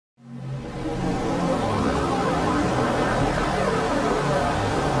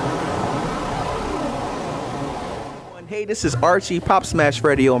Hey, this is Archie, Pop Smash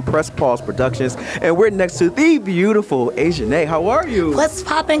Radio and Press Pause Productions, and we're next to the beautiful Asianae. How are you? What's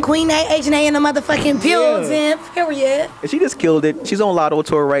poppin', Queen Asianae in the motherfucking building, period. And she just killed it. She's on Latto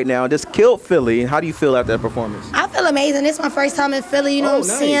tour right now, just killed Philly. How do you feel after that performance? I feel amazing. It's my first time in Philly, you know what I'm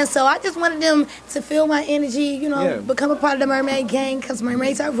nice. saying? So I just wanted them to feel my energy, you know, become a part of the Mermaid Gang, because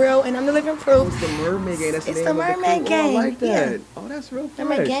mermaids are real, and I'm the living proof. It's the Mermaid Gang. That's the It's name the of Mermaid Gang. Oh, I like that. Yeah. Oh, that's real fresh.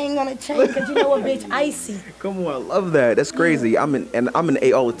 Mermaid Gang on a chain, because you know what, bitch, icy. Come on, I love that. That's crazy. I'm in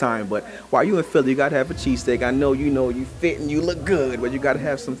A all the time, but while you in Philly, you gotta have a cheesesteak. I know you fit and you look good, but you gotta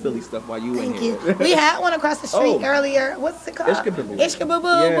have some Philly stuff while you in here. Thank you. We had one across the street earlier. What's it called? Ishka-boo-boo.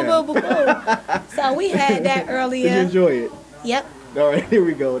 Ishka-boo-boo. So we had that earlier. Did you enjoy it? Yep. All right, here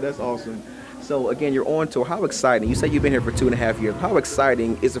we go. That's awesome. So again, you're on tour. How exciting? You said you've been here for 2.5 years. How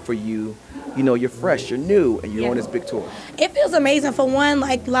exciting is it for you? You know, you're fresh, you're new, and you're on this big tour. It feels amazing. For one,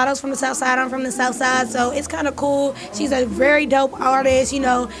 like Latto's from the South Side, I'm from the South Side, so it's kind of cool. She's a very dope artist, you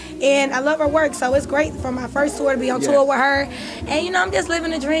know, and I love her work, so it's great for my first tour to be on tour with her. And, you know, I'm just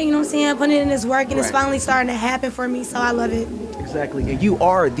living the dream, you know what I'm saying, putting in this work, and it's finally starting to happen for me, so I love it. Exactly, and you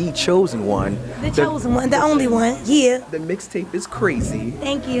are the chosen one. The chosen one, the only one, yeah. The mixtape is crazy.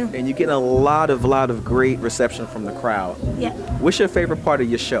 Thank you. And you're getting a lot of great reception from the crowd. Yeah. What's your favorite part of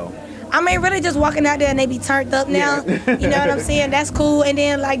your show? I mean, really just walking out there and they be turned up now. You know what I'm saying? That's cool. And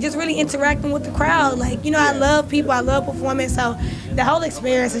then, like, just really interacting with the crowd. Like, you know, I love people. I love performing. So the whole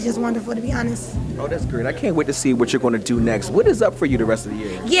experience is just wonderful, to be honest. Oh, that's great. I can't wait to see what you're going to do next. What is up for you the rest of the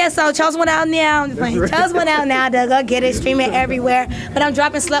year? Yeah, so Chose went out now. I'm just playing. Chose went out now. Go get it. Stream it everywhere. But I'm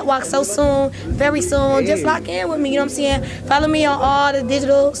dropping Slut Walk so soon, very soon. Just lock in with me, you know what I'm saying? Follow me on all the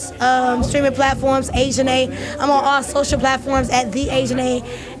digital streaming platforms, Asianae. I'm on all social platforms at The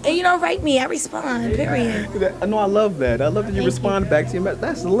Asianae. And, you know, rate me. I respond, period. No, I love that. I love that you respond back to you.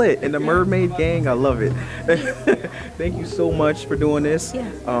 That's lit. And the Mermaid Gang, I love it. Thank you so much for doing this. Yeah.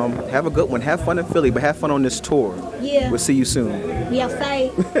 Have a good one. Have fun in Philly, but have fun on this tour. Yeah. We'll see you soon. We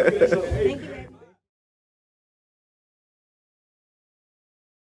outside. Thank you.